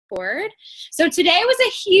record. So today was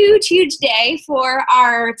a huge day for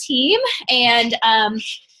our team, and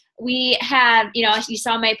we have, as you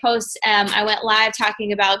saw my post, I went live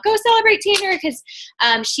talking about go celebrate Tanner because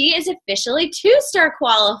she is officially 2-star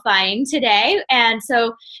qualifying today, and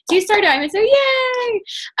so 2-star diamond, so yay!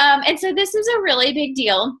 And so this is a really big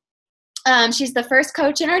deal. She's the first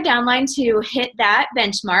coach in our downline to hit that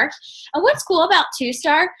benchmark. And what's cool about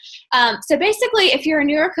 2-star, so basically if you're a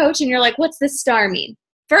newer coach and you're like, what's this star mean?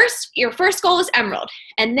 Your first goal is emerald,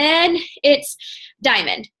 and then it's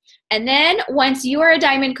diamond. And then once you are a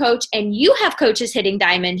diamond coach and you have coaches hitting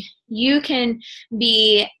diamond, you can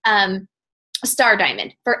be a star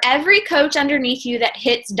diamond. For every coach underneath you that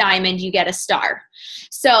hits diamond, you get a star.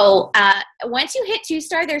 So once you hit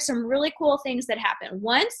 2-star, there's some really cool things that happen.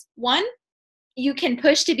 One, you can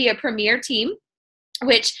push to be a premier team,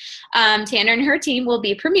 which Tanner and her team will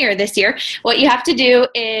be premier this year. What you have to do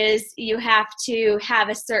is you have to have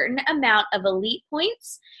a certain amount of elite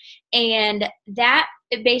points, and that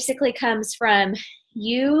it basically comes from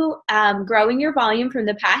you growing your volume from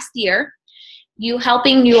the past year, you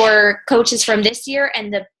helping your coaches from this year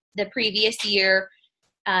and the previous year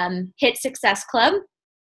hit Success Club,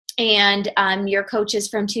 and your coaches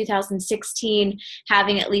from 2016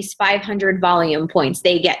 having at least 500 volume points.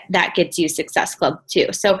 That gets you Success Club too.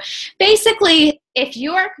 So basically, if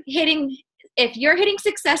you're hitting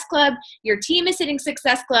Success Club, your team is hitting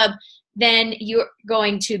Success Club, then you're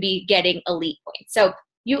going to be getting elite points. So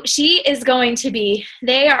they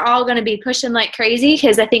are all going to be pushing like crazy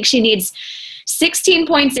because I think she needs 16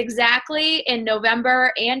 points exactly in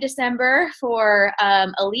November and December for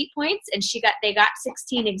elite points, and they got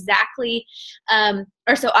 16 exactly,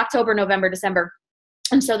 October, November, December.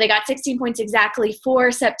 And so they got 16 points exactly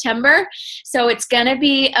for September. So it's going to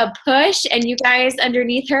be a push, and you guys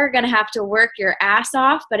underneath her are going to have to work your ass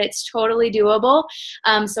off, but it's totally doable.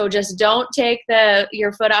 So just don't take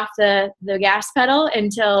your foot off the gas pedal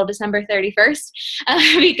until December 31st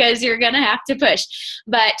because you're going to have to push,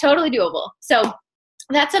 but totally doable. So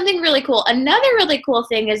that's something really cool. Another really cool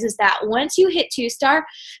thing is that once you hit 2-star,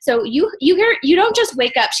 so you don't just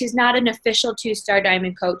wake up. She's not an official 2-star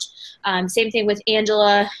diamond coach. Same thing with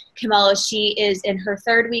Angela Camelo. She is in her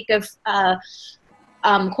 3rd week of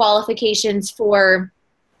qualifications for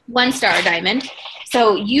 1-star diamond.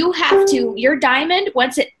 So you have to, your diamond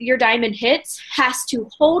hits, has to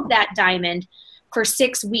hold that diamond for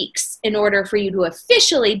 6 weeks in order for you to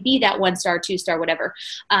officially be that 1-star, 2-star, whatever,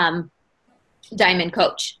 diamond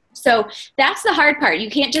coach. So that's the hard part. You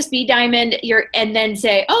can't just be diamond and then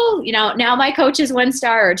say, oh, now my coach is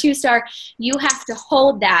 1-star or 2-star. You have to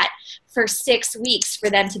hold that for 6 weeks for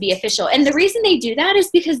them to be official. And the reason they do that is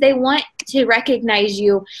because they want to recognize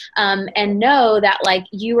you and know that like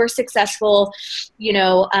you were successful, you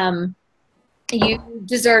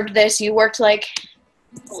deserved this. You worked like,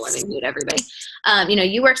 let me mute everybody.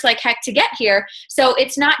 You worked like heck to get here. So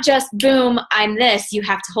it's not just boom, I'm this, you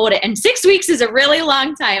have to hold it. And 6 weeks is a really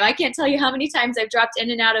long time. I can't tell you how many times I've dropped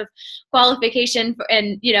in and out of qualification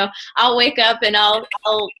and, I'll wake up and I'll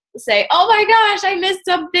say, oh my gosh, I missed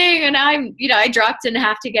something. And I dropped and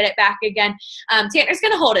have to get it back again. Tanner's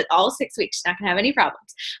going to hold it all 6 weeks. She's not going to have any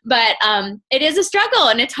problems, but it is a struggle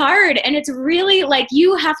and it's hard. And it's really like,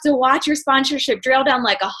 you have to watch your sponsorship drill down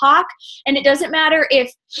like a hawk. And it doesn't matter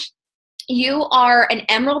if you are an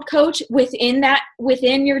emerald coach within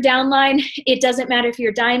your downline. It doesn't matter if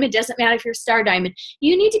you're diamond, it doesn't matter if you're star diamond.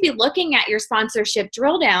 You need to be looking at your sponsorship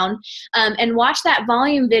drill down and watch that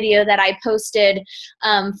volume video that I posted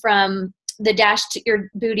from the Dash to Your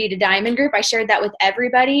Booty to Diamond group. I shared that with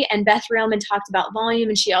everybody, and Beth Reelman talked about volume,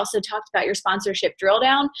 and she also talked about your sponsorship drill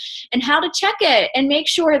down and how to check it and make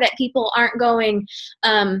sure that people aren't going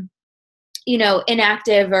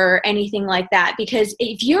inactive or anything like that. Because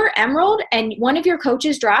if you're emerald and one of your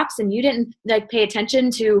coaches drops and you didn't pay attention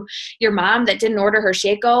to your mom that didn't order her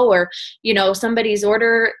Shaco, or, somebody's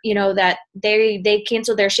order, that they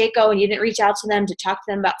canceled their Shaco and you didn't reach out to them to talk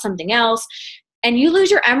to them about something else, and you lose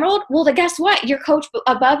your emerald, well, then guess what? Your coach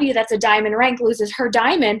above you that's a diamond rank loses her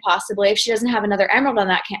diamond possibly if she doesn't have another emerald on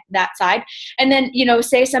that side. And then,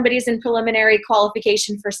 say somebody's in preliminary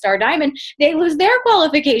qualification for star diamond, they lose their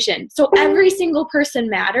qualification. So every single person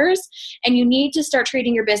matters, and you need to start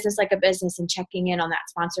treating your business like a business and checking in on that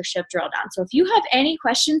sponsorship drill down. So if you have any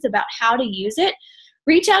questions about how to use it,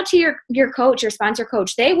 reach out to your coach, your sponsor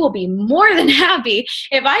coach. They will be more than happy.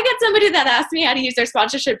 If I get somebody that asks me how to use their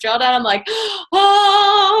sponsorship drill down, I'm like,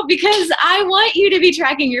 oh, because I want you to be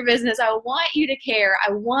tracking your business. I want you to care.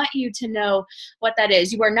 I want you to know what that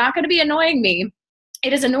is. You are not going to be annoying me.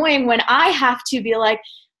 It is annoying when I have to be like,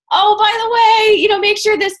 oh, by the way, make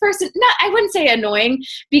sure this person, not, I wouldn't say annoying,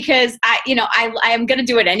 because I am going to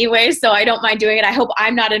do it anyway. So I don't mind doing it. I hope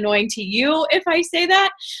I'm not annoying to you if I say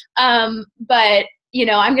that. But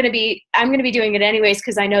I'm going to be doing it anyways,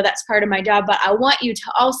 because I know that's part of my job, but I want you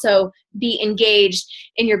to also be engaged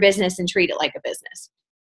in your business and treat it like a business.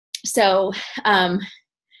 So,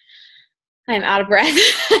 I'm out of breath.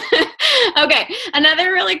 Okay.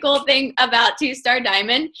 Another really cool thing about 2-Star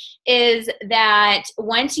Diamond is that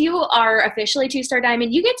once you are officially 2-Star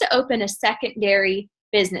Diamond, you get to open a secondary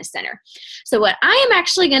business center. So what I am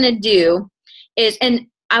actually going to do is, and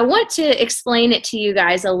I want to explain it to you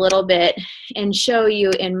guys a little bit and show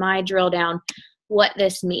you in my drill down what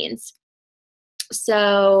this means.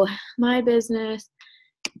 So my business,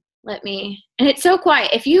 and it's so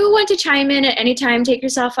quiet. If you want to chime in at any time, take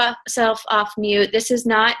yourself off mute. This is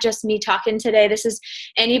not just me talking today. This is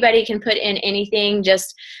anybody can put in anything,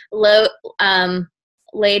 just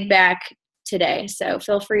laid back today. So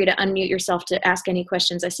feel free to unmute yourself to ask any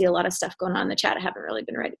questions. I see a lot of stuff going on in the chat. I haven't really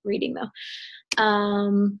been reading though.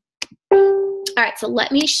 All right, so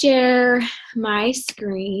let me share my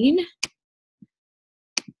screen.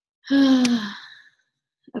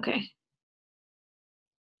 Okay.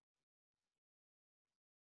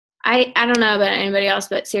 I don't know about anybody else,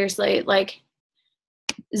 but seriously, like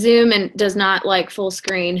Zoom and does not like full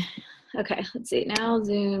screen. Okay, let's see. Now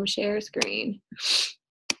Zoom, share screen.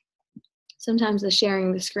 Sometimes the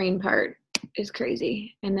sharing the screen part is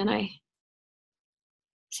crazy. And then I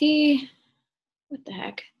see, what the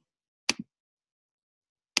heck?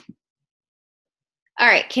 All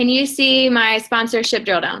right, can you see my sponsorship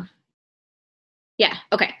drill down? Yeah,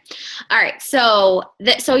 okay. All right, so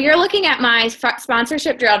you're looking at my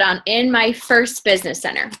sponsorship drill down in my first business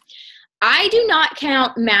center. I do not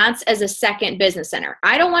count Matt's as a second business center.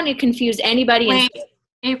 I don't want to confuse anybody. Wait,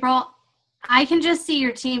 April, I can just see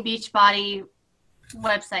your Team Beachbody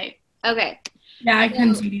website. Okay. Yeah, I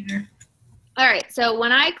couldn't see it either. All right, so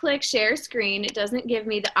when I click share screen, it doesn't give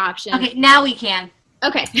me the option. Okay, now we can.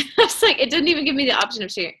 Okay, it's like it didn't even give me the option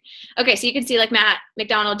of sharing. Okay, so you can see like Matt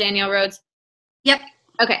McDonald, Danielle Rhodes. Yep.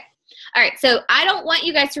 Okay. All right. So I don't want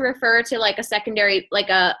you guys to refer to like a secondary, like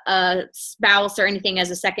a spouse or anything as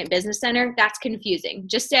a second business center. That's confusing.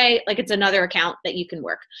 Just say like it's another account that you can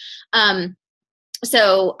work.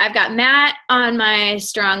 So I've got Matt on my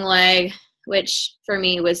strong leg, which for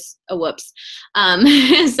me was a whoops.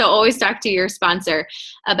 So always talk to your sponsor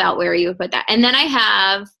about where you put that. And then I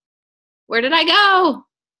have, where did I go?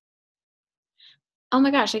 Oh my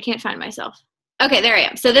gosh, I can't find myself. Okay, there I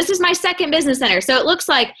am. So this is my second business center. So it looks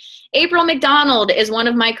like April McDonald is one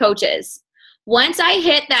of my coaches. Once I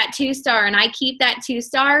hit that 2-star and I keep that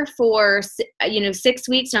 2-star for 6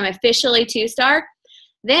 weeks and I'm officially 2-star,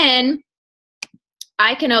 then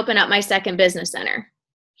I can open up my second business center.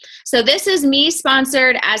 So this is me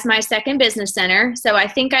sponsored as my second business center. So I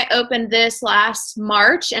think I opened this last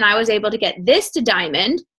March and I was able to get this to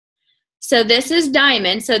diamond. So this is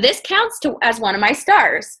diamond. So this counts as one of my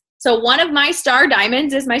stars. So one of my star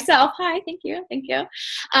diamonds is myself. Hi, thank you, thank you.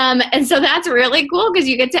 And so that's really cool because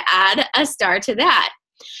you get to add a star to that.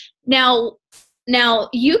 Now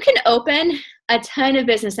you can open a ton of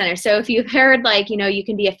business centers. So if you've heard you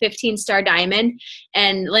can be a 15-star diamond,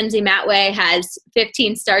 and Lindsay Matway has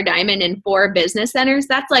 15-star diamond in 4 business centers.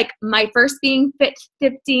 That's like my first being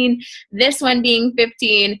 15, this one being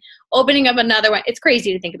 15, opening up another one. It's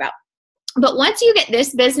crazy to think about. But once you get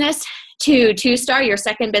this business to 2-star, your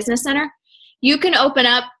second business center, you can open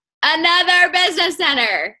up another business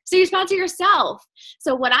center. So you sponsor yourself.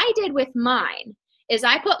 So what I did with mine is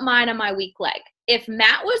I put mine on my weak leg. If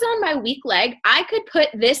Matt was on my weak leg, I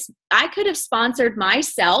could have sponsored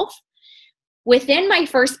myself within my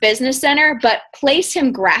first business center, but place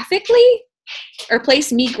me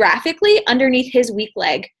graphically underneath his weak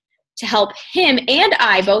leg to help him and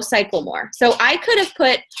I both cycle more. So I could have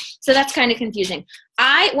so that's kind of confusing.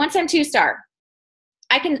 Once I'm 2-star,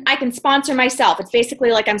 I can sponsor myself. It's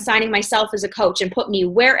basically like I'm signing myself as a coach and put me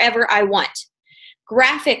wherever I want.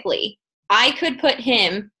 Graphically, I could put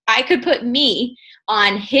me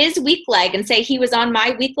on his weak leg and say he was on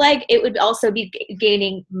my weak leg. It would also be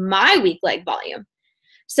gaining my weak leg volume.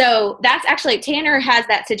 So that's actually, Tanner has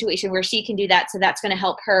that situation where she can do that. So that's going to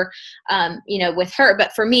help her, with her.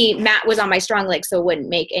 But for me, Matt was on my strong leg, so it wouldn't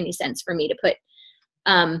make any sense for me to put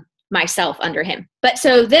myself under him. But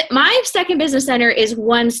so my second business center is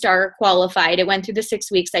 1-star qualified. It went through the 6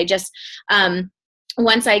 weeks. I just,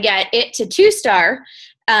 once I get it to 2-star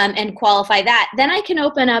and qualify that, then I can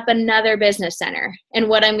open up another business center. And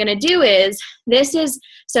what I'm going to do is,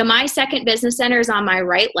 so my second business center is on my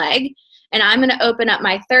right leg. And I'm going to open up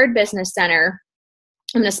my third business center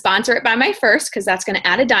I'm going to sponsor it by my first because that's going to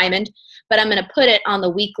add a diamond, but I'm going to put it on the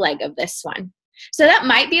weak leg of this one. So that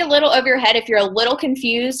might be a little over your head if you're a little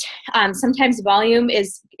confused. Sometimes volume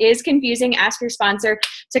is confusing. Ask your sponsor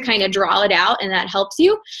to kind of draw it out, and that helps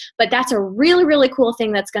you. But that's a really, really cool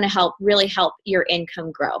thing that's going to really help your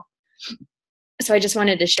income grow. So I just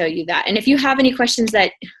wanted to show you that. And if you have any questions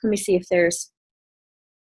let me see if there's,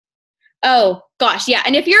 oh gosh, yeah.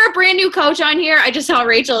 And if you're a brand new coach on here, I just saw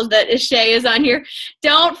Rachel that Shay is on here.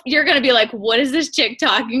 You're going to be like, what is this chick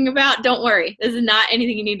talking about? Don't worry. This is not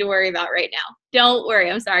anything you need to worry about right now. Don't worry.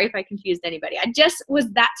 I'm sorry if I confused anybody.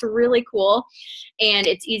 That's really cool. And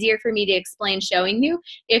it's easier for me to explain showing you.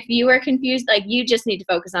 If you are confused, like, you just need to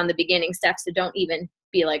focus on the beginning steps. So don't even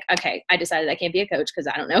be like, okay, I decided I can't be a coach because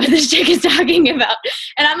I don't know what this chick is talking about.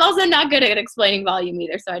 And I'm also not good at explaining volume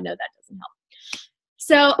either. So I know that doesn't help.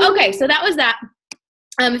 So, okay, so that was that.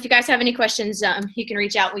 If you guys have any questions, you can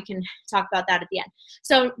reach out. We can talk about that at the end.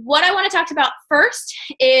 So what I want to talk about first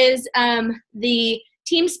is the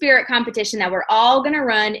Team Spirit competition that we're all going to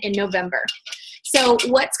run in November. So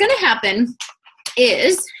what's going to happen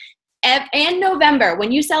is in November,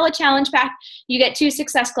 when you sell a challenge pack, you get 2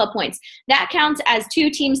 Success Club points. That counts as 2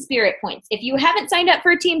 Team Spirit points. If you haven't signed up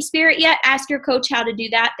for Team Spirit yet, ask your coach how to do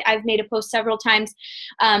that. I've made a post several times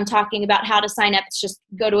talking about how to sign up. It's just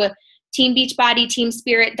go to a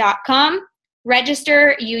teambeachbodyteamspirit.com.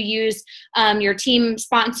 Register. You use your team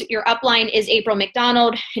sponsor. Your upline is April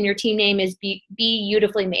McDonald, and your team name is Be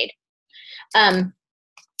Beautifully Made.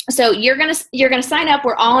 So you're gonna sign up.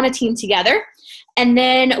 We're all on a team together. And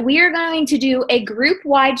then we are going to do a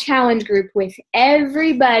group-wide challenge group with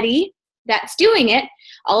everybody that's doing it,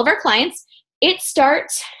 all of our clients. It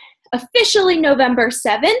starts officially November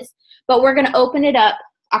 7th, but we're going to open it up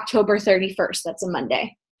October 31st. That's a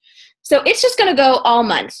Monday. So it's just going to go all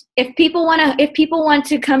month. If people want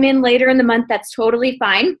to come in later in the month, that's totally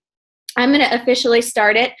fine. I'm going to officially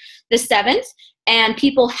start it the 7th, and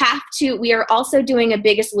people have to. We are also doing a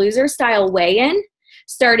Biggest Loser style weigh-in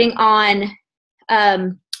starting on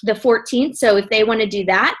the 14th. So if they want to do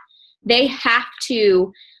that, they have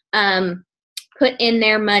to put in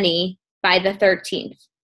their money by the 13th.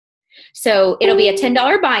 So it'll be a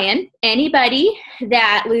 $10 buy-in. Anybody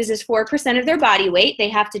that loses 4% of their body weight, they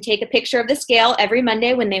have to take a picture of the scale every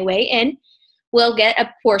Monday when they weigh in, will get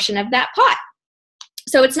a portion of that pot.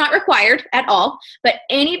 So it's not required at all, but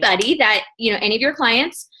anybody that, any of your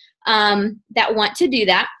clients that want to do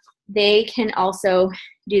that, they can also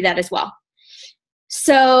do that as well.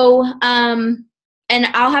 So, and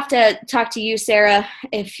I'll have to talk to you, Sarah,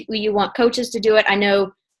 if you want coaches to do it. I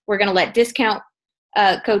know we're going to let discount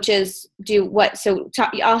coaches do what. So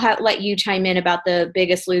I'll let you chime in about the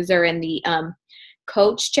Biggest Loser and the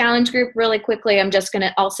coach challenge group really quickly. I'm just going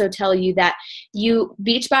to also tell you that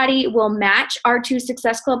Beachbody will match our 2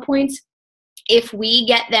 Success Club points if we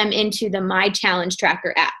get them into the My Challenge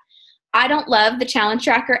Tracker app. I don't love the Challenge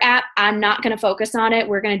Tracker app. I'm not going to focus on it.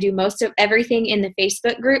 We're going to do most of everything in the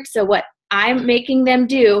Facebook group. So what I'm making them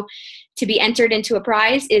do to be entered into a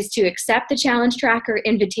prize is to accept the Challenge Tracker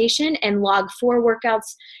invitation and log 4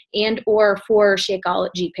 workouts and or 4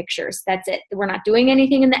 Shakeology pictures. That's it. We're not doing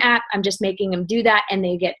anything in the app. I'm just making them do that, and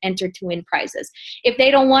they get entered to win prizes. If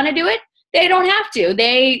they don't want to do it, they don't have to.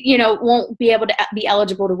 They, won't be able to be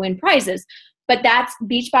eligible to win prizes. But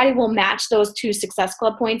Beachbody will match those 2 Success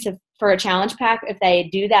Club points for a challenge pack if they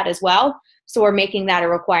do that as well. So we're making that a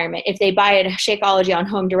requirement. If they buy a Shakeology on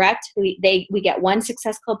Home Direct, we get 1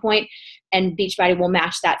 Success Club point, and Beachbody will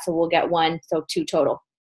match that, so we'll get 1, so 2 total.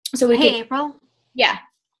 So April? Yeah.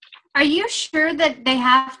 Are you sure that they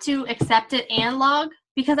have to accept it and log?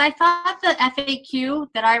 Because I thought the FAQ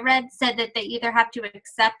that I read said that they either have to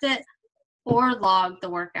accept it or log the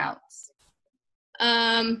workouts.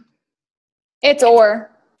 It's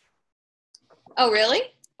or. Oh, really?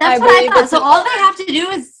 That's what I thought. So all they have to do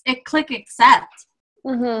is click accept.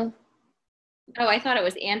 Mm-hmm. Oh, I thought it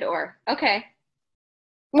was and or. Okay.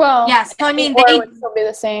 Well, yes. Yeah, so I mean, they would still be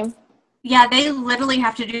the same. Yeah, they literally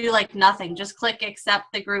have to do nothing. Just click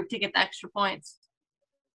accept the group to get the extra points.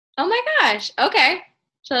 Oh my gosh. Okay.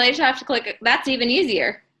 So they just have to click. That's even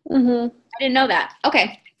easier. Mm-hmm. I didn't know that.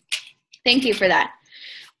 Okay. Thank you for that.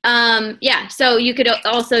 Yeah. So you could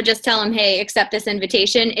also just tell them, hey, accept this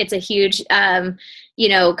invitation. It's a huge,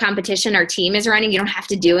 competition our team is running. You don't have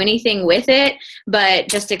to do anything with it, but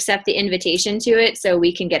just accept the invitation to it so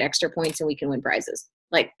we can get extra points and we can win prizes.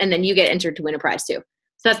 And then you get entered to win a prize too.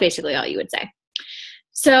 So that's basically all you would say.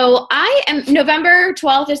 So November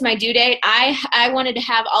 12th is my due date. I wanted to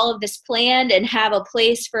have all of this planned and have a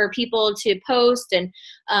place for people to post and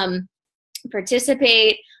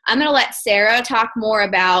participate. I'm going to let Sarah talk more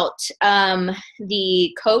about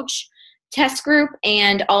the coach test group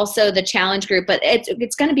and also the challenge group, but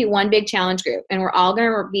it's going to be one big challenge group, and we're all going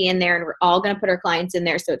to be in there, and we're all going to put our clients in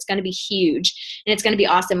there. So it's going to be huge, and it's going to be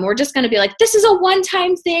awesome. We're just going to be like, this is a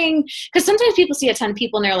one-time thing, because sometimes people see a ton of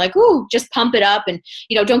people and they're like, ooh, just pump it up, and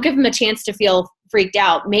don't give them a chance to feel freaked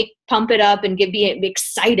out. Pump it up and be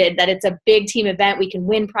excited that it's a big team event. We can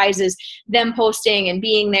win prizes. Them posting and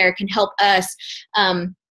being there can help us,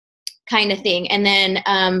 kind of thing. And then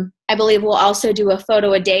I believe we'll also do a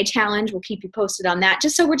photo a day challenge. We'll keep you posted on that.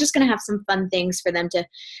 We're just going to have some fun things for them to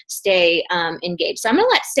stay engaged. So I'm going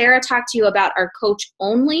to let Sarah talk to you about our coach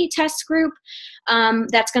only test group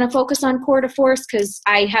that's going to focus on Core de Force, because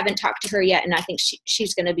I haven't talked to her yet, and I think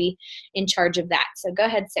she's going to be in charge of that. So go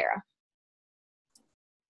ahead, Sarah.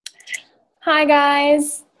 Hi,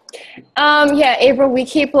 guys. Yeah, April, we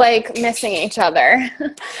keep missing each other.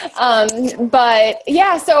 But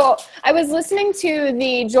yeah, so I was listening to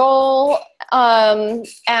the Joel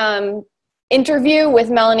interview with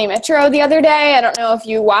Melanie Mitro the other day. I don't know if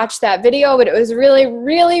you watched that video, but it was really,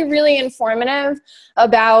 really, really informative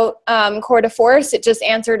about Core de Force. It just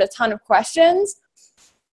answered a ton of questions.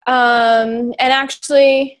 And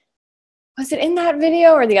actually, was it in that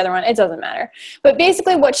video or the other one? It doesn't matter. But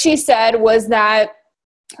basically what she said was that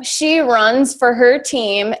she runs for her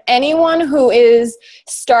team anyone who is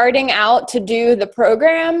starting out to do the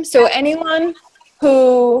program. So anyone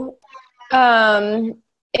who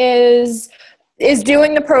is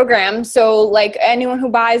doing the program. So anyone who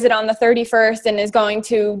buys it on the 31st and is going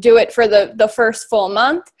to do it for the first full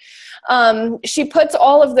month. She puts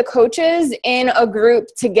all of the coaches in a group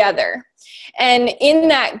together. And in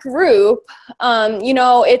that group,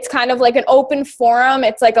 it's kind of like an open forum.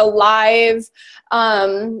 It's like a live,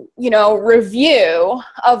 review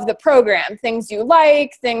of the program, things you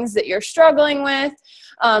like, things that you're struggling with,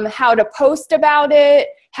 how to post about it,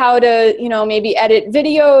 how to, maybe edit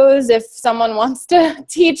videos if someone wants to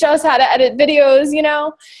teach us how to edit videos,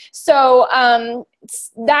 So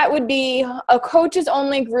that would be a coaches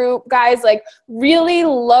only group, guys, really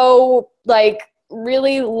low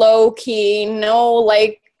key, no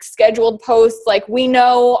scheduled posts. We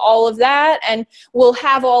know all of that, and we'll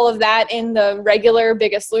have all of that in the regular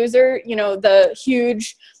Biggest Loser, the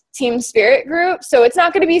huge team spirit group. So it's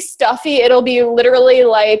not going to be stuffy. It'll be literally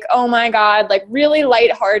oh my God, really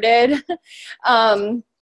lighthearted,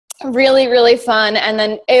 really, really fun. And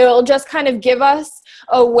then it'll just kind of give us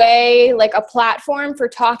a way, a platform for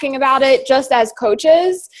talking about it just as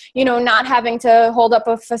coaches, not having to hold up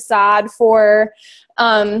a facade for,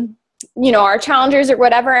 our challengers or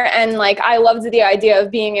whatever. And I loved the idea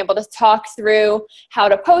of being able to talk through how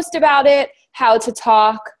to post about it, how to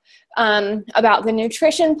talk about the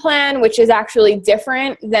nutrition plan, which is actually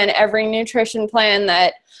different than every nutrition plan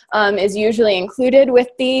that is usually included with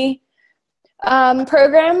the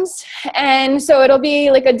programs. And so it'll be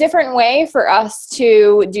a different way for us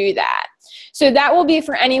to do that. So that will be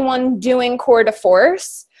for anyone doing Core de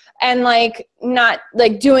Force and not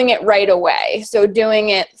doing it right away. So doing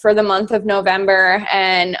it for the month of November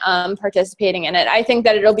and participating in it. I think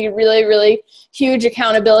that it'll be really, really huge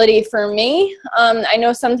accountability for me. I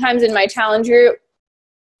know sometimes in my challenge group,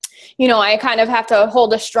 I kind of have to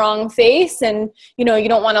hold a strong face, and, you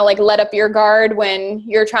don't want to let up your guard when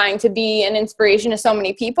you're trying to be an inspiration to so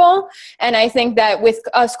many people. And I think that with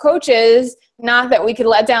us coaches, not that we could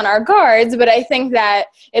let down our guards, but I think that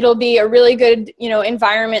it'll be a really good,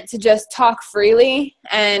 environment to just talk freely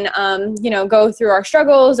and, go through our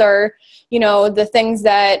struggles or, the things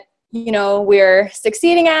that, we're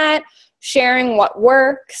succeeding at, sharing what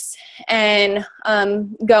works, and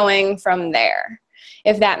going from there.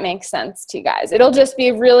 If that makes sense to you guys. It'll just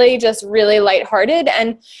be really lighthearted.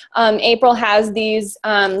 And April has these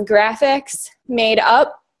graphics made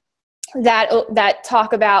up that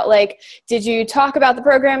talk about did you talk about the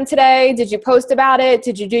program today? Did you post about it?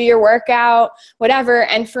 Did you do your workout? Whatever.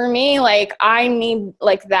 And for me, I need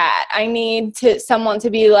that. I need someone to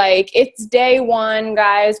be it's day one,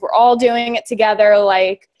 guys. We're all doing it together.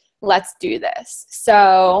 Let's do this.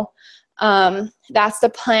 So that's the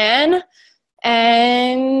plan.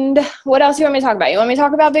 And what else do you want me to talk about? You want me to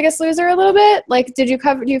talk about Biggest Loser a little bit? Do you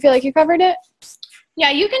feel like you covered it?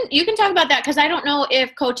 Yeah, you can talk about that, because I don't know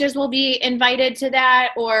if coaches will be invited to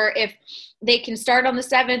that, or if they can start on the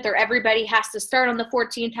 7th, or everybody has to start on the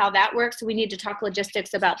 14th, how that works. So we need to talk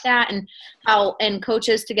logistics about that, and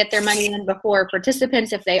coaches to get their money in before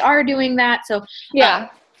participants if they are doing that. So yeah,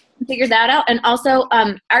 figure that out. And also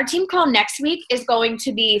our team call next week is going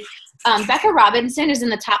to be Becca Robinson is in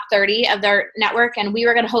the top 30 of their network, and we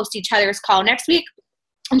were going to host each other's call next week.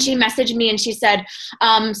 And she messaged me and she said,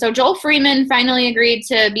 so Joel Freeman finally agreed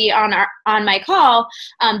to be on my call.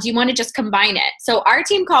 Do you want to just combine it? So our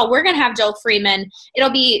team call, we're going to have Joel Freeman.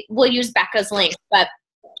 We'll use Becca's link, but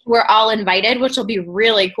we're all invited, which will be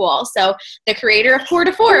really cool. So the creator of Core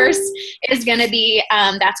de Force is going to be,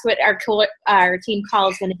 that's what our team call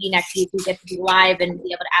is going to be next week. We get to be live and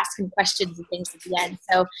be able to ask him questions and things at the end.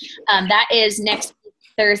 So that is next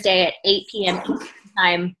Thursday at 8 p.m.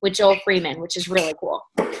 time with Joel Freeman, which is really cool.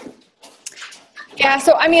 Yeah,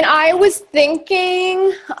 so I mean, I was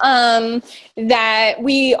thinking that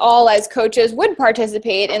we all as coaches would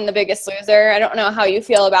participate in The Biggest Loser. I don't know how you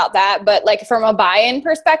feel about that, but like from a buy-in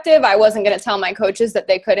perspective, I wasn't going to tell my coaches that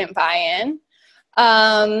they couldn't buy in.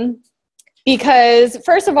 Because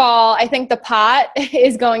first of all, I think the pot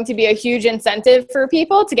is going to be a huge incentive for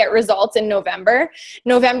people to get results in November.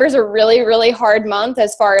 November is a really, really hard month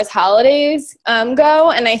as far as holidays go.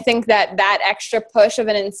 And I think that extra push of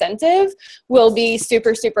an incentive will be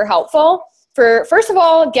super, super helpful for, first of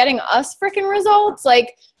all, getting us freaking results.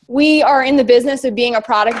 Like, we are in the business of being a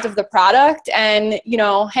product of the product, and, you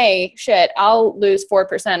know, hey, shit, I'll lose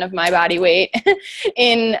 4% of my body weight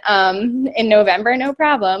in November, no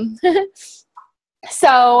problem.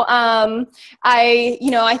 So I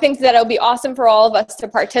think that it'll be awesome for all of us to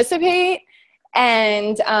participate.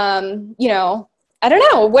 And, I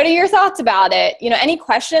don't know, what are your thoughts about it? You know, any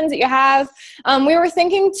questions that you have? We were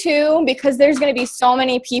thinking too, because there's going to be so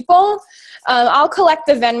many people, I'll collect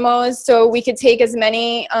the Venmos so we could take as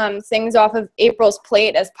many things off of April's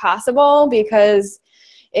plate as possible, because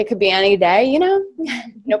it could be any day, you know,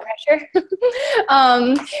 no pressure.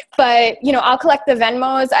 But, you know, I'll collect the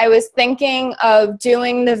Venmos. I was thinking of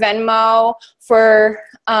doing the Venmo for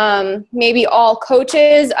maybe all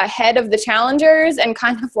coaches ahead of the challengers and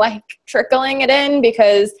kind of like trickling it in,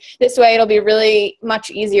 because this way it'll be really much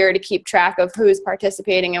easier to keep track of who's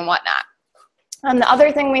participating and whatnot. The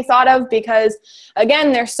other thing we thought of, because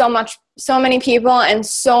again, there's so many people and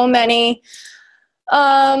so much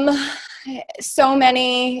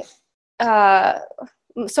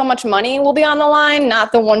money will be on the line,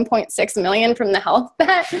 not the 1.6 million from the health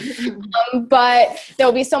bet, but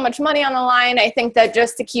there'll be so much money on the line. I think that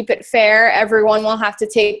just to keep it fair, everyone will have to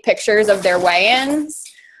take pictures of their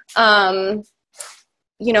weigh-ins, of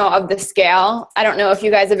the scale. I don't know if you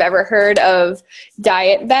guys have ever heard of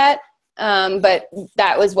Diet Bet. But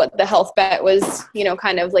that was what the health bet was,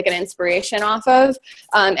 kind of like an inspiration off of.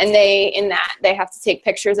 And they have to take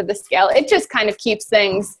pictures of the scale. It just kind of keeps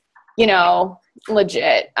things,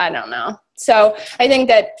 legit. I don't know. So I think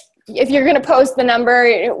that if you're going to post the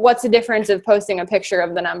number, what's the difference of posting a picture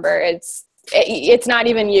of the number? It's not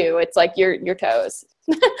even you. It's like your toes.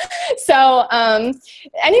 So,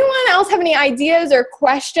 anyone else have any ideas or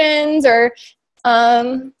questions or,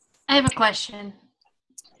 I have a question.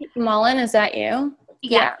 Mullen, is that you?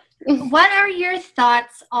 Yeah. What are your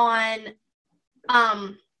thoughts on,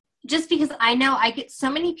 just because I know I get so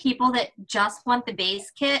many people that just want the base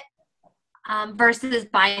kit versus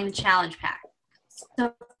buying the challenge pack.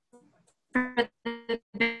 So for the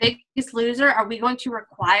Biggest Loser, are we going to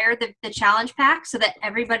require the challenge pack so that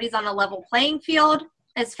everybody's on a level playing field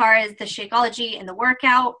as far as the Shakeology and the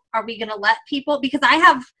workout? Are we going to let people, because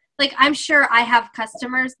I'm sure I have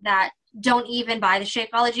customers that don't even buy the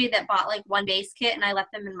Shakeology, that bought like one base kit, and I let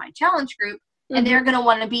them in my challenge group, and they're going to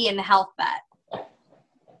want to be in the health bet.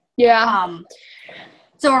 Yeah.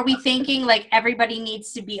 So are we thinking like everybody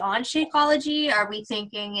needs to be on Shakeology? Are we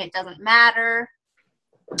thinking it doesn't matter?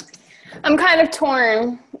 I'm kind of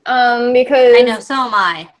torn because I know, so am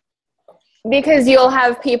I. Because you'll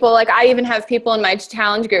have people, like I even have people in my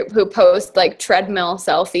challenge group who post like treadmill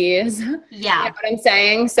selfies. Yeah. You know what I'm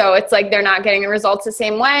saying? So it's like they're not getting the results the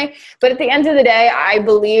same way. But at the end of the day, I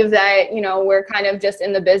believe that, we're kind of just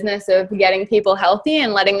in the business of getting people healthy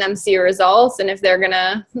and letting them see results. And if they're going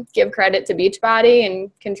to give credit to Beachbody and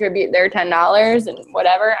contribute their $10 and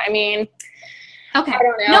whatever, I mean, okay. I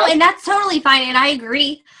don't know. No, and that's totally fine. And I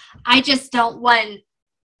agree. I just don't want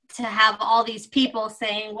to have all these people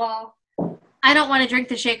saying, well, I don't want to drink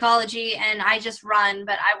the Shakeology and I just run,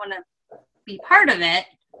 but I want to be part of it.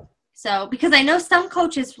 So, because I know some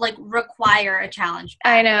coaches like require a challenge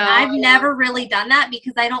pack. I know. And I've never really done that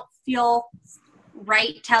because I don't feel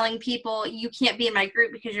right telling people you can't be in my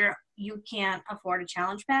group because you can't afford a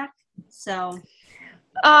challenge pack. So,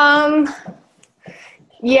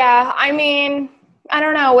 yeah, I mean, I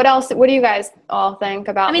don't know. What else? What do you guys all think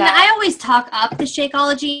about that? I always talk up the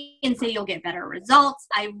Shakeology and say you'll get better results.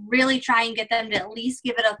 I really try and get them to at least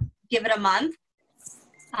give it a month.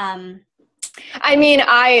 I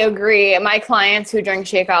agree. My clients who drink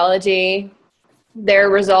Shakeology, their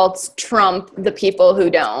results trump the people who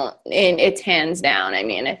don't, and it's hands down. I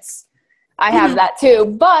mean, I have that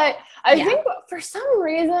too, but I think for some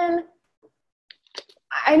reason,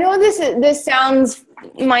 I know this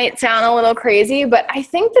might sound a little crazy, but I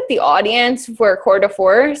think that the audience for Core de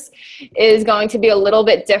Force is going to be a little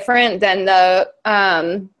bit different than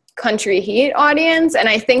the Country Heat audience, and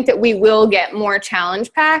I think that we will get more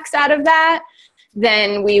challenge packs out of that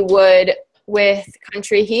than we would with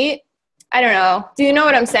Country Heat. I don't know. Do you know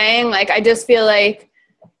what I'm saying? Like, I just feel like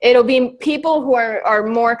it'll be people who are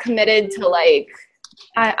more committed to, like,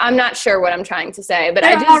 I'm not sure what I'm trying to say, but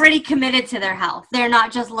they're already committed to their health. They're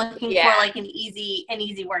not just looking for like an easy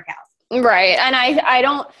workout. Right. And I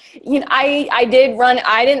don't, you know, I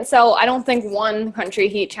didn't sell, I don't think one Country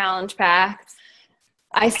Heat challenge pack.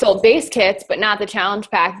 I sold base kits, but not the challenge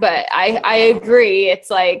pack. But I agree. It's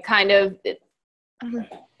like kind of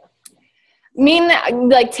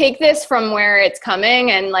like take this from where it's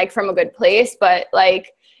coming and like from a good place. But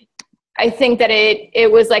like, I think that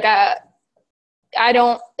it was like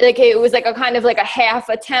it was like a kind of like a half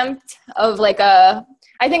attempt of like I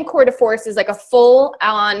think Core de Force is like a full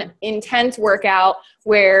on intense workout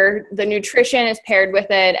where the nutrition is paired with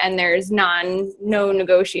it and there's no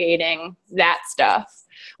negotiating that stuff.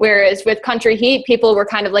 Whereas with Country Heat, people were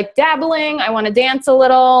kind of like dabbling. I want to dance a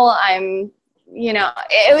little. I don't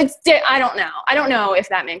know if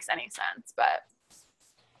that makes any sense, but.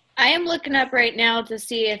 I am looking up right now to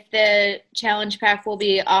see if the challenge pack will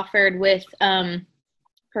be offered with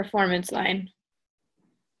Performance Line.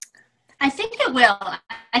 I think it will.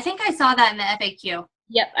 I think I saw that in the FAQ.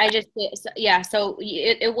 Yep, I just did. So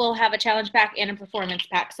it will have a challenge pack and a performance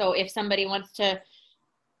pack. So if somebody wants to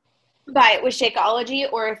buy it with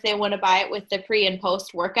Shakeology, or if they want to buy it with the pre and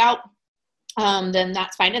post workout, then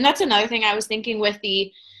that's fine. And that's another thing I was thinking with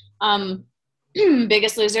the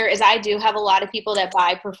Biggest Loser is I do have a lot of people that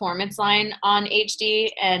buy Performance Line on HD,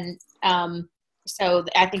 and so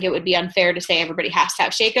I think it would be unfair to say everybody has to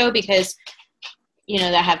have Shaco because, you know,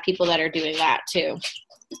 that have people that are doing that too.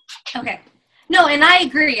 Okay. No, and I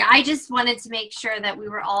agree. I just wanted to make sure that we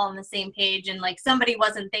were all on the same page and like somebody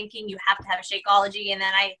wasn't thinking you have to have Shakeology, and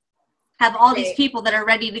then I have all these people that are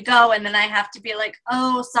ready to go, and then I have to be like,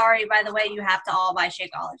 oh, sorry, by the way, you have to all buy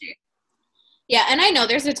Shakeology. Yeah, and I know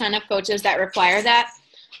there's a ton of coaches that require that,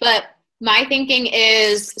 but my thinking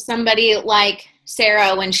is somebody like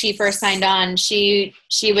Sarah, when she first signed on, she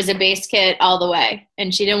was a base kit all the way,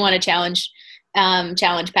 and she didn't want a challenge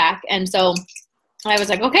pack. And so I was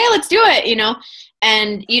like, okay, let's do it, you know,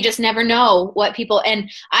 and you just never know what people, and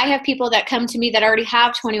I have people that come to me that already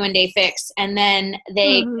have 21-day fix, and then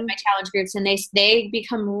they get my challenge groups and they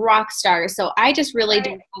become rock stars. So I just really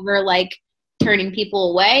don't ever like turning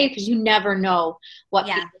people away because you never know what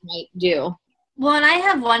people might do. Well, and I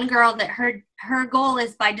have one girl that her goal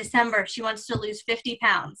is by December, she wants to lose 50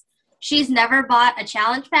 pounds. She's never bought a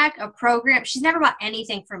challenge pack, a program. She's never bought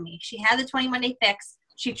anything from me. She had the 21-day fix.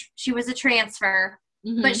 She was a transfer,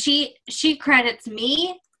 but she credits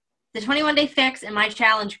me, the 21-day fix, and my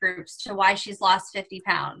challenge groups to why she's lost 50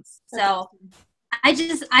 pounds. So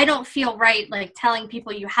I don't feel right like telling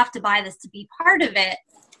people you have to buy this to be part of it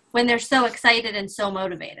when they're so excited and so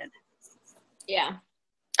motivated. Yeah.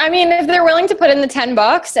 I mean, if they're willing to put in the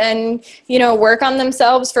 $10 and, you know, work on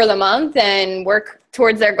themselves for the month and work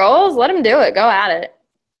towards their goals, let them do it. Go at it,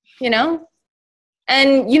 you know?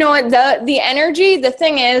 And you know what, the energy, the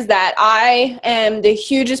thing is that I am the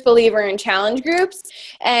hugest believer in challenge groups.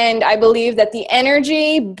 And I believe that the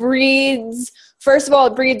energy breeds, first of all,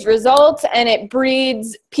 it breeds results, and it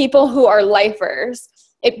breeds people who are lifers.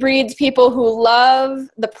 It breeds people who love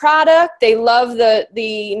the product, they love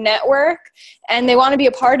the network, and they want to be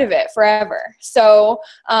a part of it forever. So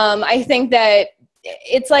I think that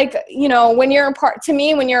it's like, you know, when you're a part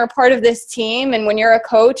of this team and when you're a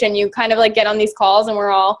coach and you kind of like get on these calls and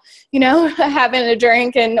we're all, you know, having a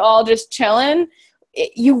drink and all just chilling,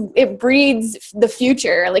 it breeds the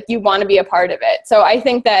future. Like you want to be a part of it. So I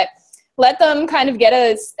think that let them kind of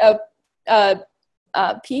get a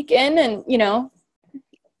peek in and, you know,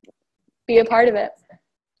 be a part of it.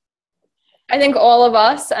 I think all of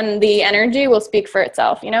us and the energy will speak for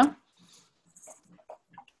itself, you know?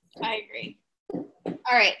 I agree.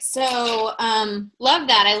 All right. So love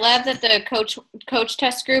that. I love that the coach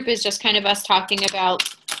test group is just kind of us talking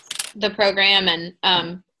about the program and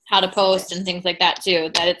how to post and things like that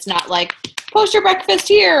too. That it's not like post your breakfast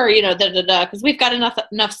here, or, you know, because we've got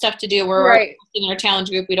enough stuff to do. We're in our challenge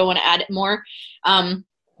group. We don't want to add it more.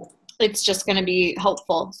 It's just going to be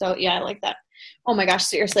helpful. So yeah, I like that. Oh my gosh,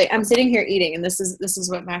 seriously, I'm sitting here eating, and this is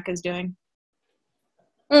what Mac is doing.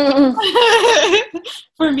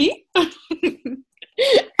 For me.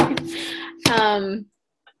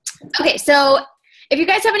 So if you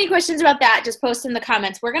guys have any questions about that, just post in the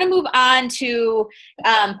comments. We're going to move on to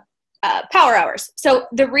power hours. So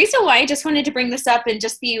the reason why I just wanted to bring this up and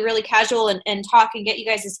just be really casual and talk and get you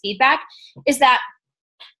guys' feedback is that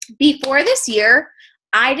before this year,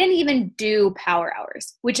 I didn't even do power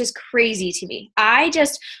hours, which is crazy to me. I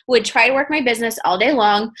just would try to work my business all day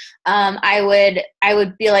long. I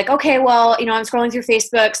would be like, okay, well, I'm scrolling through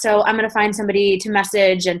Facebook, so I'm going to find somebody to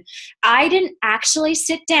message. And I didn't actually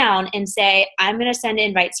sit down and say, I'm going to send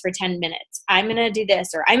invites for 10 minutes. I'm going to do this,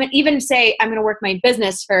 or I'm even say I'm going to work my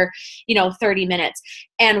business for, 30 minutes.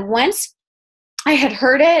 And once I had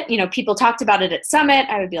heard it, people talked about it at Summit.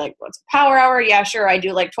 I would be like, what's a power hour? Yeah, sure. I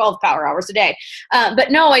do like 12 power hours a day. But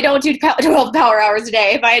no, I don't do 12 power hours a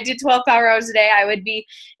day. If I did 12 power hours a day, I would be,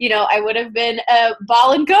 I would have been a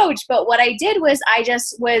ball and coach. But what I did was I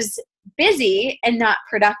just was busy and not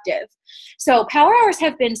productive. So power hours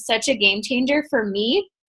have been such a game changer for me,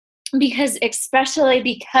 especially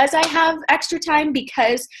because I have extra time,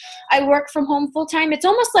 because I work from home full time. It's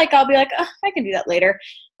almost like I'll be like, oh, I can do that later.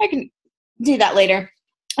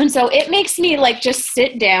 And so it makes me like just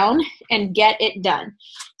sit down and get it done.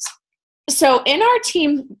 So in our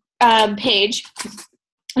team page,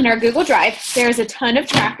 in our Google Drive, there's a ton of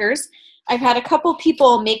trackers. I've had a couple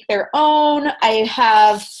people make their own. I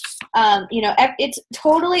have, it's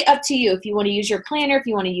totally up to you if you want to use your planner, if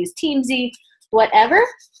you want to use Teamzy, whatever.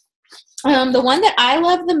 The one that I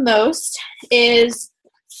love the most is,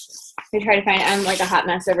 I try to find, I'm like a hot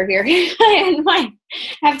mess over here. I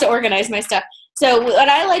have to organize my stuff. So what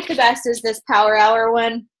I like the best is this power hour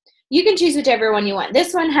one. You can choose whichever one you want.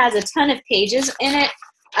 This one has a ton of pages in it.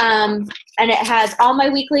 And it has all my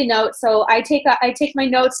weekly notes. So I take my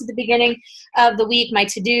notes at the beginning of the week, my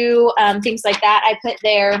to-do, things like that I put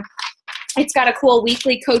there. It's got a cool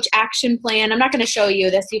weekly coach action plan. I'm not going to show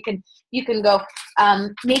you this. You can go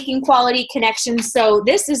making quality connections. So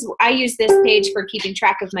I use this page for keeping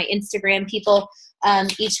track of my Instagram people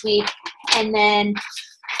each week. And then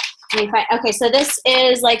let me find, okay, so this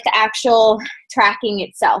is like the actual tracking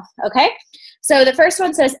itself. Okay. So the first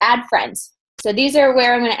one says add friends. So these are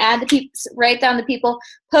where I'm going to add the people, write down the people,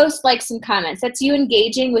 post, likes, and comments. That's you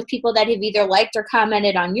engaging with people that have either liked or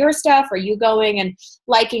commented on your stuff, or you going and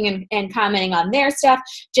liking and commenting on their stuff,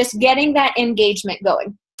 just getting that engagement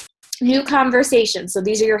going. New conversations. So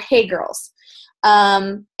these are your hey girls.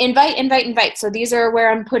 Invite. So these are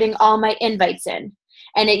where I'm putting all my invites in.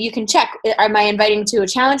 And you can check, am I inviting to a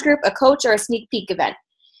challenge group, a coach, or a sneak peek event?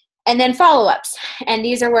 And then follow-ups. And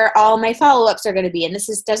these are where all my follow-ups are going to be. And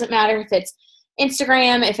this doesn't matter if it's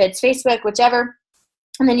Instagram, if it's Facebook, whichever.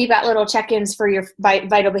 And then you've got little check-ins for your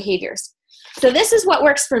vital behaviors. So this is what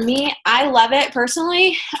works for me. I love it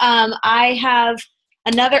personally. I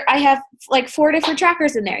have like 4 different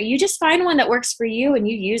trackers in there. You just find one that works for you and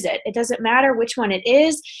you use it. It doesn't matter which one it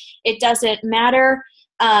is. It doesn't matter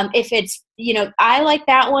if it's, I like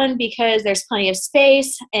that one because there's plenty of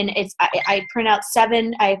space, and I print out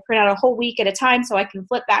a whole week at a time, so I can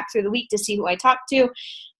flip back through the week to see who I talked to,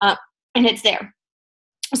 and it's there.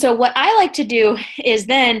 So what I like to do is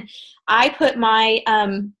then I put my,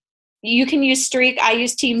 you can use Streak, I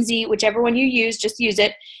use Teamzy, whichever one you use, just use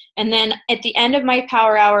it. And then at the end of my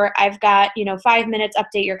power hour, I've got, 5 minutes,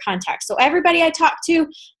 update your contacts. So everybody I talk to,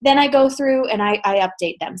 then I go through and I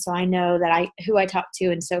update them. So I know that who I talked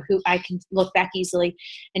to, and so who I can look back easily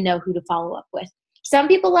and know who to follow up with. Some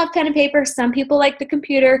people love pen and paper. Some people like the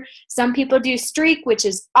computer. Some people do Streak, which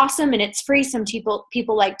is awesome and it's free. Some people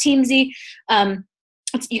like Teamzy.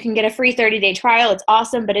 You can get a free 30-day trial. It's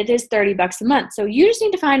awesome, but it is $30 a month. So you just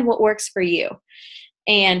need to find what works for you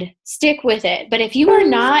and stick with it. But if you are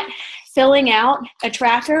not filling out a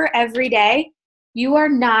tracker every day, you are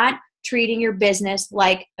not treating your business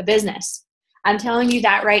like a business. I'm telling you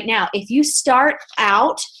that right now. If you start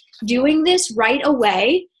out doing this right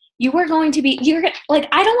away, you are going to be, I don't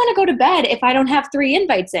want to go to bed if I don't have 3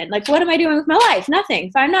 invites in. Like, what am I doing with my life? Nothing.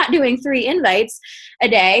 If I'm not doing 3 invites a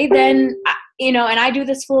day, then, and I do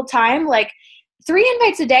this full time, 3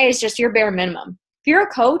 invites a day is just your bare minimum. If you're a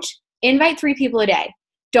coach, invite 3 people a day.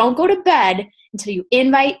 Don't go to bed until you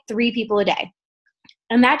invite 3 people a day.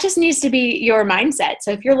 And that just needs to be your mindset.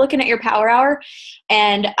 So if you're looking at your power hour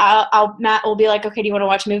and Matt will be like, okay, do you want to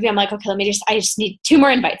watch a movie? I'm like, okay, I just need 2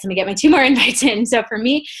 more invites. Let me get my 2 more invites in. So for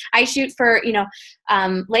me, I shoot for,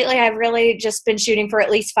 lately I've really just been shooting for at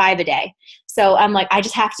least 5 a day. So I'm like, I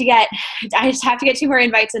just have to get 2 more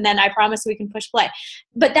invites, and then I promise we can push play.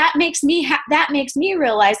 But that makes me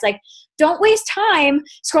realize, don't waste time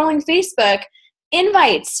scrolling Facebook.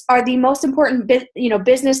 Invites are the most important,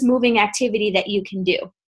 business moving activity that you can do.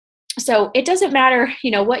 So it doesn't matter,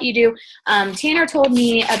 what you do. Tanner told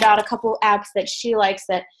me about a couple apps that she likes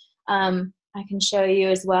that I can show you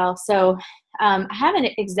as well. So I haven't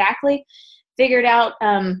exactly figured out.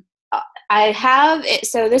 I have it.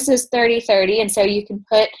 So this is 30/30. And so you can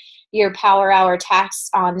put your power hour tasks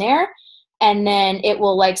on there. And then it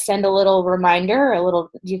will like send a little reminder,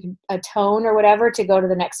 a tone or whatever to go to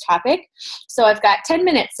the next topic. So I've got 10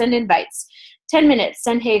 minutes, send invites, 10 minutes,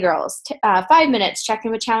 send hey girls, 5 minutes, check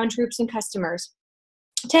in with challenge groups and customers,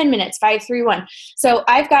 10 minutes, 5, 3, 1. So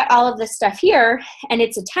I've got all of this stuff here and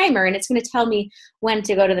it's a timer and it's going to tell me when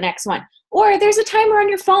to go to the next one. Or there's a timer on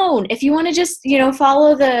your phone. If you want to just,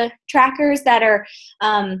 follow the trackers that are,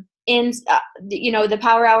 in the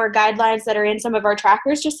power hour guidelines that are in some of our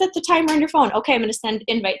trackers, just set the timer on your phone. Okay, I'm going to send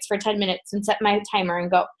invites for 10 minutes and set my timer and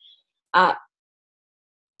go.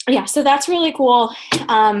 So that's really cool.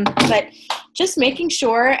 But just making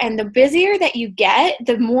sure, and the busier that you get,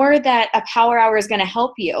 the more that a power hour is going to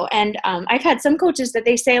help you. And I've had some coaches that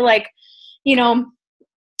they say like,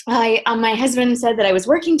 my husband said that I was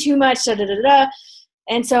working too much,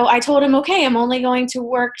 and so I told him, okay, I'm only going to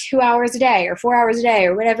work 2 hours a day or 4 hours a day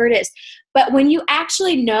or whatever it is. But when you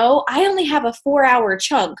actually know, I only have a 4-hour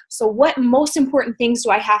chunk. So what most important things do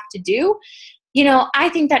I have to do? I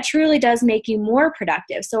think that truly does make you more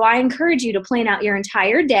productive. So I encourage you to plan out your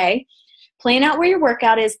entire day, plan out where your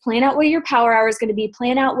workout is, plan out where your power hour is going to be,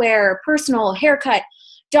 plan out where personal, haircut,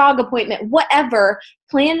 dog appointment, whatever,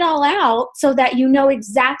 plan it all out so that you know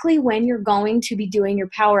exactly when you're going to be doing your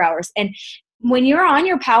power hours. And when you're on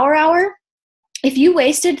your power hour, if you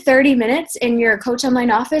wasted 30 minutes in your Coach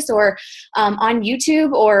Online office or on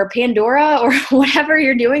YouTube or Pandora or whatever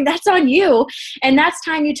you're doing, that's on you. And that's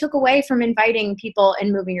time you took away from inviting people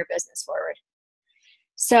and moving your business forward.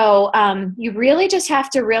 So you really just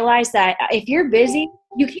have to realize that if you're busy,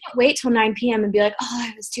 you can't wait till 9 p.m. and be like, oh,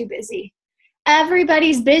 I was too busy.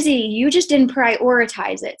 Everybody's busy. You just didn't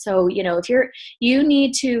prioritize it. So, if you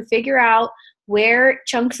need to figure out where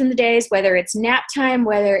chunks in the days, whether it's nap time,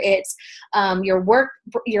 whether it's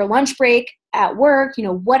your lunch break at work,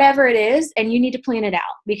 whatever it is, and you need to plan it out.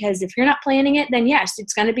 Because if you're not planning it, then yes,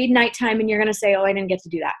 it's going to be nighttime and you're going to say, oh, I didn't get to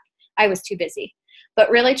do that. I was too busy. But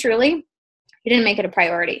really, truly, you didn't make it a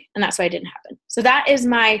priority, and that's why it didn't happen. So that is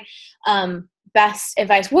my best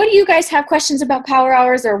advice. What do you guys have questions about power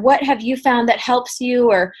hours, or what have you found that helps you?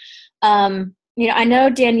 Or I know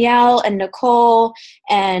Danielle and Nicole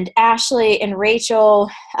and Ashley and Rachel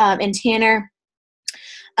and Tanner,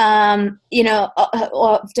 I've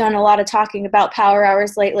done a lot of talking about power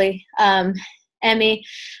hours lately. Emmy,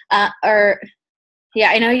 I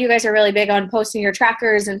know you guys are really big on posting your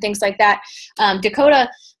trackers and things like that. Dakota,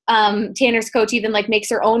 Tanner's coach, even like makes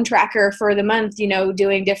her own tracker for the month,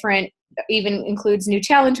 doing different, even includes new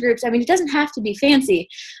challenge groups. I mean, it doesn't have to be fancy,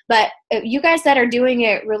 but you guys that are doing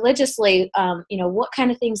it religiously, what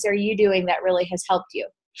kind of things are you doing that really has helped you?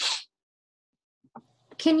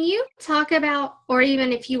 Can you talk about, or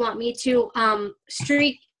even if you want me to,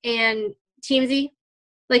 Streak and Teamsy,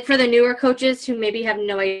 like for the newer coaches who maybe have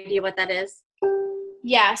no idea what that is?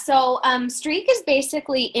 Yeah, so Streak is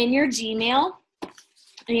basically in your Gmail,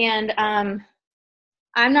 and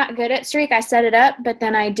I'm not good at Streak. I set it up, but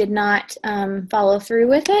then I did not follow through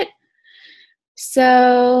with it.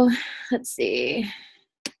 So let's see.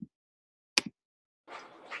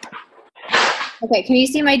 Okay, can you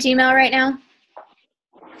see my Gmail right now?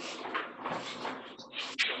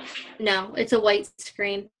 No, it's a white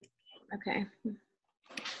screen. Okay.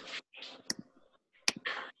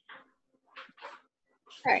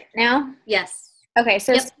 All right, now? Yes. Okay,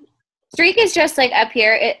 so yep. Streak is just like up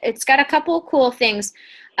here. It's got a couple cool things.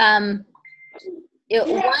 One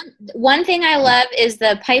thing I love is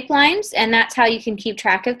the pipelines, and that's how you can keep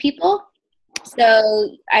track of people.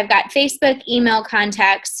 So I've got Facebook, email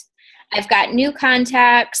contacts. I've got new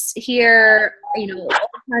contacts here, old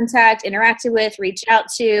contact, interacted with, reached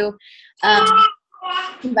out to,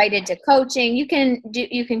 invited to coaching. You can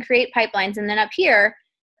create pipelines, and then up here,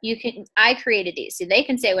 I created these, so they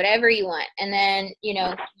can say whatever you want, and then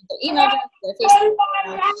their email address, their Facebook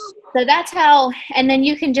account. So that's how, and then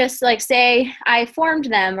you can just like say I formed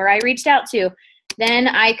them or I reached out to, then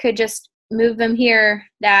I could just move them here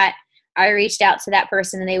that I reached out to that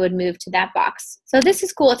person and they would move to that box. So this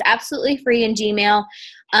is cool. It's absolutely free in Gmail.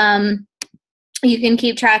 You can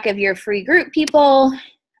keep track of your free group people,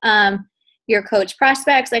 your coach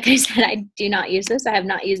prospects. Like I said, I do not use this. I have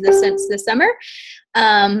not used this since the summer.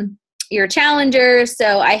 Your challengers.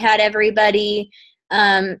 So I had everybody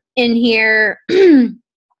in here.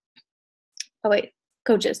 Oh, wait.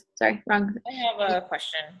 Coaches. Sorry. Wrong. I have a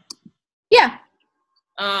question. Yeah.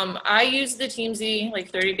 I use the Teamzy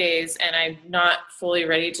like 30 days, and I'm not fully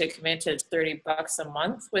ready to commit to $30 a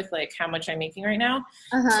month with like how much I'm making right now.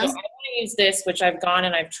 So I want to use this, which I've gone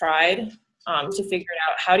and I've tried to figure it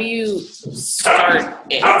out. How do you start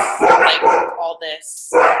it? Like all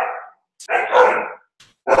this.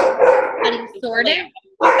 How do you sort it?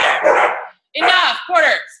 Enough,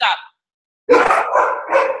 Porter, stop.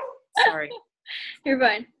 Sorry. You're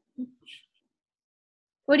fine.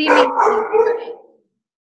 What do you mean?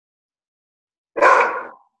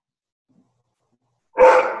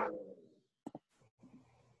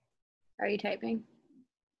 Are you typing?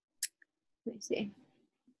 Let me see.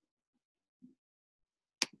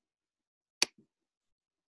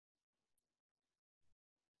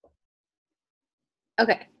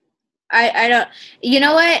 Okay. I don't, you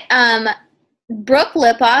know what? Brooke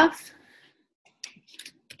Lipoff,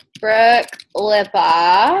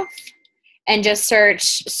 and just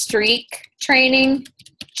search streak training.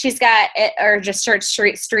 She's got it, or just search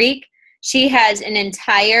streak. She has an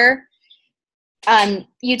entire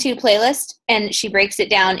YouTube playlist, and she breaks it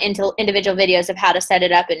down into individual videos of how to set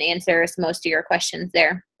it up and answers most of your questions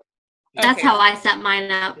there. That's how I set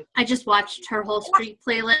mine up. I just watched her whole streak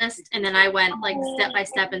playlist, and then I went like step by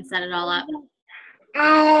step and set it all up.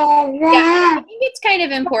 Yeah, I think it's kind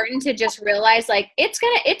of important to just realize like it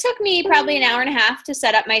took me probably an hour and a half to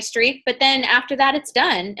set up my streak, but then after that it's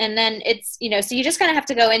done. And then it's, so you just kind of have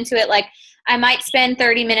to go into it like, I might spend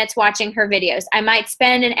 30 minutes watching her videos. I might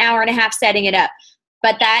spend an hour and a half setting it up,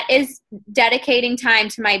 but that is dedicating time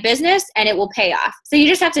to my business and it will pay off. So you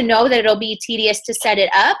just have to know that it'll be tedious to set it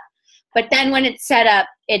up, but then when it's set up,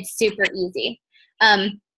 it's super easy.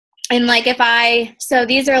 And like so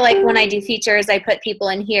these are like when I do features, I put people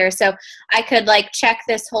in here. So I could like check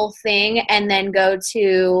this whole thing and then go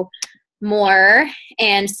to more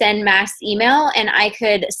and send mass email, and I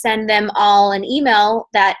could send them all an email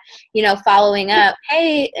that, following up,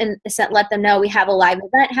 hey, and let them know we have a live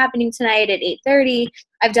event happening tonight at 8:30.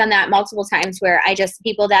 I've done that multiple times where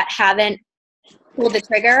people that haven't pulled the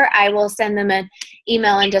trigger, I will send them an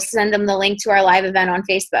email and just send them the link to our live event on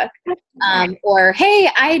Facebook. Or, hey,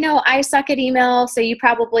 I know I suck at email, so you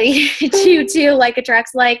probably do too, like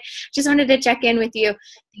Attracts Like. Just wanted to check in with you.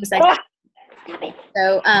 Things like that.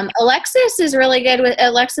 So Alexis is really good with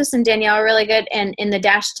Alexis and Danielle are really good, and in the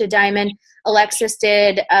Dash to Diamond, Alexis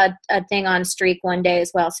did a thing on Streak one day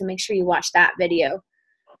as well. So make sure you watch that video.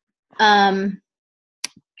 And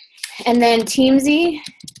then Teamzy.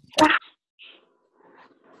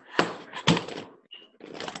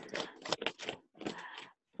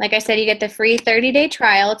 Like I said, you get the free 30-day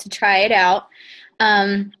trial to try it out.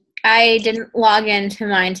 I didn't log into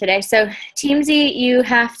mine today. So Teamzy, you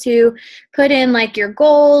have to put in like your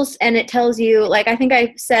goals, and it tells you, like I think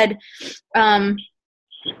I said, I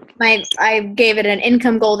gave it an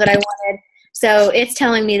income goal that I wanted. So it's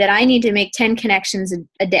telling me that I need to make 10 connections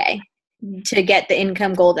a day to get the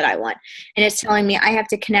income goal that I want. And it's telling me I have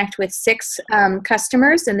to connect with 6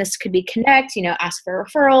 customers, and this could be connect, ask for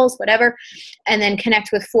referrals, whatever, and then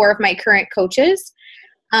connect with 4 of my current coaches.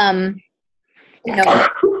 How's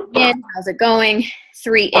it going?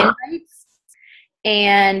 3 invites,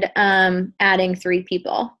 and adding 3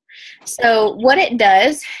 people. So what it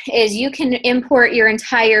does is you can import your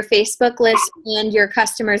entire Facebook list and your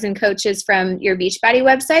customers and coaches from your Beachbody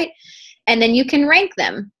website, and then you can rank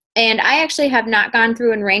them. And I actually have not gone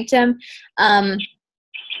through and ranked them.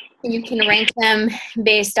 You can rank them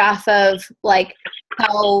based off of like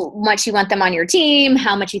how much you want them on your team,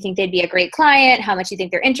 how much you think they'd be a great client, how much you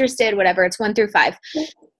think they're interested, whatever. It's 1 through 5.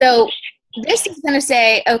 So this is going to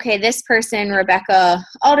say, okay, this person, Rebecca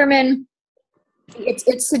Alderman,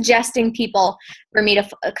 it's suggesting people for me to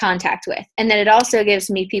contact with. And then it also gives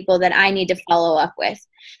me people that I need to follow up with.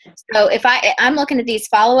 So if I'm looking at these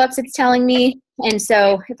follow-ups, it's telling me. And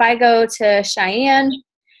so if I go to Cheyenne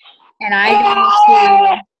and I go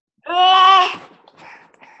to,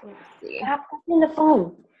 let's see. Stop touching the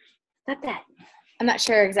phone. Stop that. I'm not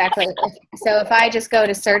sure exactly. So if I just go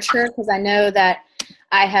to search her, because I know that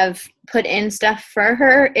I have put in stuff for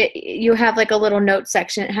her, you have like a little note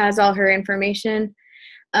section. It has all her information,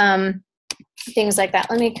 things like that.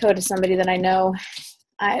 Let me go to somebody that I know.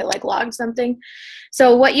 I like logged something.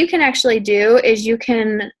 So what you can actually do is you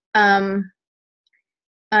can,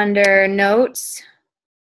 under notes,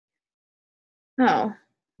 oh,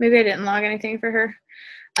 maybe I didn't log anything for her.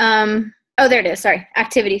 Oh, there it is. Sorry.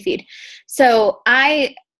 Activity feed. So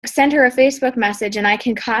I send her a Facebook message and I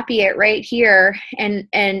can copy it right here. And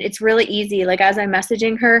it's really easy. Like as I'm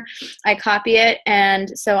messaging her, I copy it. And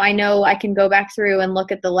so I know I can go back through and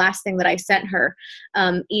look at the last thing that I sent her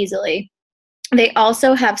easily. They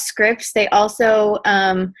also have scripts. They also,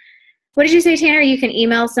 what did you say, Tanner? You can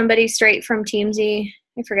email somebody straight from Teamsy.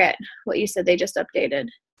 I forget what you said they just updated.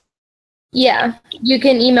 Yeah, you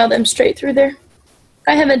can email them straight through there.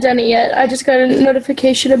 I haven't done it yet. I just got a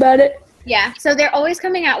notification about it. Yeah, so they're always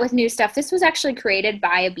coming out with new stuff. This was actually created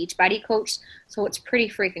by a Beachbody coach, so it's pretty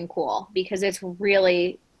freaking cool because it's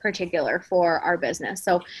really particular for our business.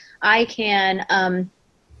 So I can,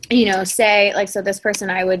 say, like, so this person,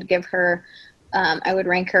 I would give her, I would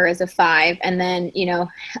rank her as a 5, and then,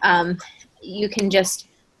 you can just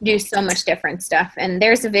do so much different stuff. And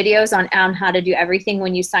there's the videos on how to do everything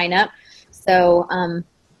when you sign up. So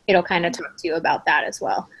it'll kind of talk to you about that as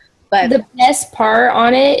well. But the best part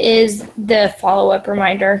on it is the follow-up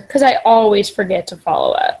reminder, because I always forget to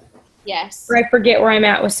follow up. yes. Or I forget where I'm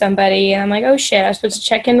at with somebody, and I'm like, oh shit, I was supposed to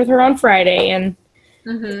check in with her on Friday, and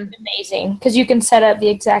it's amazing, because you can set up the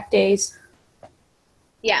exact days.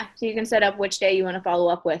 Yeah, so you can set up which day you want to follow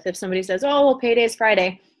up with. If somebody says, oh, well, payday is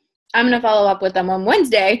Friday, I'm going to follow up with them on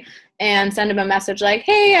Wednesday and send them a message like,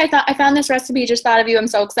 hey, I found this recipe, just thought of you. I'm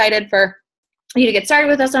so excited for you to get started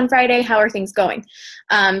with us on Friday. How are things going?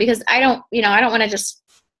 Because I don't want to just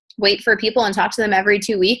wait for people and talk to them every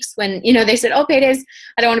 2 weeks when, they said, oh, paydays.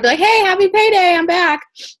 I don't want to be like, hey, happy payday, I'm back.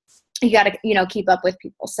 You got to, keep up with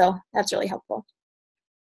people. So that's really helpful.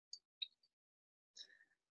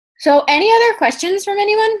 So any other questions from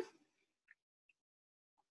anyone?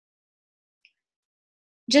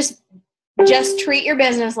 Just treat your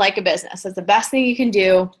business like a business. That's the best thing you can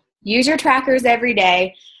do. Use your trackers every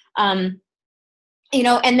day. And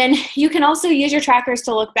then you can also use your trackers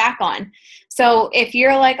to look back on. So if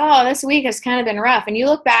you're like, oh, this week has kind of been rough, and you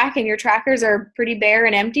look back and your trackers are pretty bare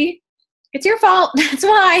and empty, it's your fault. That's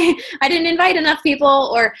why I didn't invite enough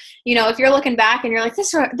people. Or, if you're looking back and you're like,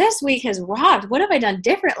 this week has rocked. What have I done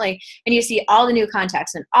differently? And you see all the new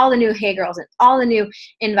contacts and all the new Hey Girls and all the new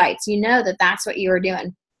invites, that's what you were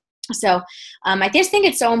doing. So I just think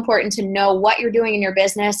it's so important to know what you're doing in your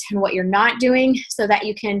business and what you're not doing so that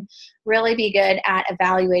you can really be good at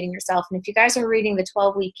evaluating yourself. And if you guys are reading the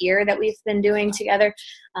 12-week year that we've been doing together,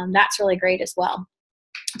 that's really great as well,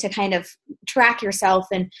 to kind of track yourself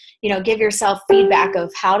and, give yourself feedback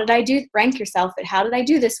of rank yourself at how did I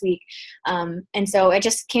do this week? And so I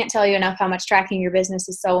just can't tell you enough how much tracking your business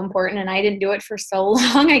is so important. And I didn't do it for so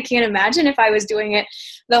long. I can't imagine if I was doing it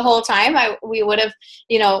the whole time, we would have,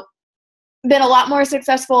 been a lot more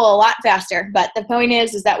successful, a lot faster. But the point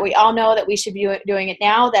is that we all know that we should be doing it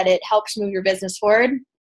now, that it helps move your business forward.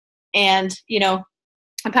 And,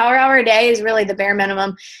 a power hour a day is really the bare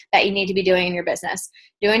minimum that you need to be doing in your business.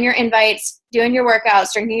 Doing your invites, doing your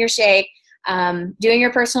workouts, drinking your shake, doing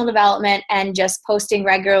your personal development, and just posting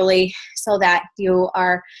regularly so that you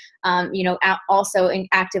are, also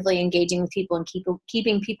actively engaging with people and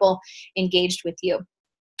keeping people engaged with you.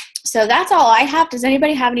 So that's all I have. Does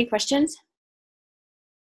anybody have any questions?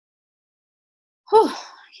 Whew,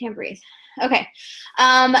 I can't breathe. Okay.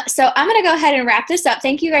 So I'm going to go ahead and wrap this up.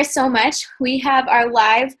 Thank you guys so much. We have our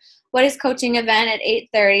live What is Coaching event at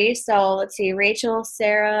 8:30. So let's see, Rachel,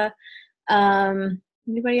 Sarah,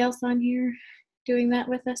 anybody else on here doing that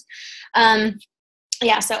with us?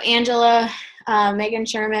 So Angela, Megan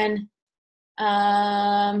Sherman,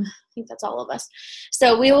 I think that's all of us.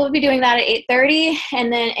 So we will be doing that at 8:30.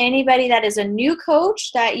 And then anybody that is a new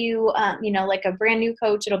coach that like a brand new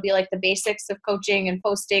coach, it'll be like the basics of coaching and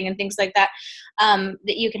posting and things like that,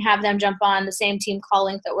 that you can have them jump on the same team call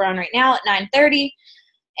link that we're on right now at 9:30.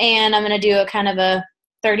 And I'm going to do a kind of a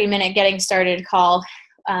 30-minute getting started call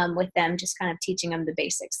with them, just kind of teaching them the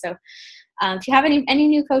basics. So if you have any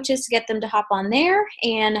new coaches, get them to hop on there.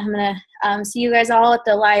 And I'm going to see you guys all at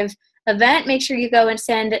the live event. Make sure you go and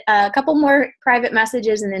send a couple more private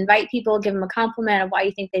messages and invite people, give them a compliment of why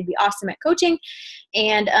you think they'd be awesome at coaching,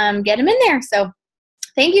 and get them in there. So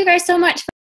thank you guys so much.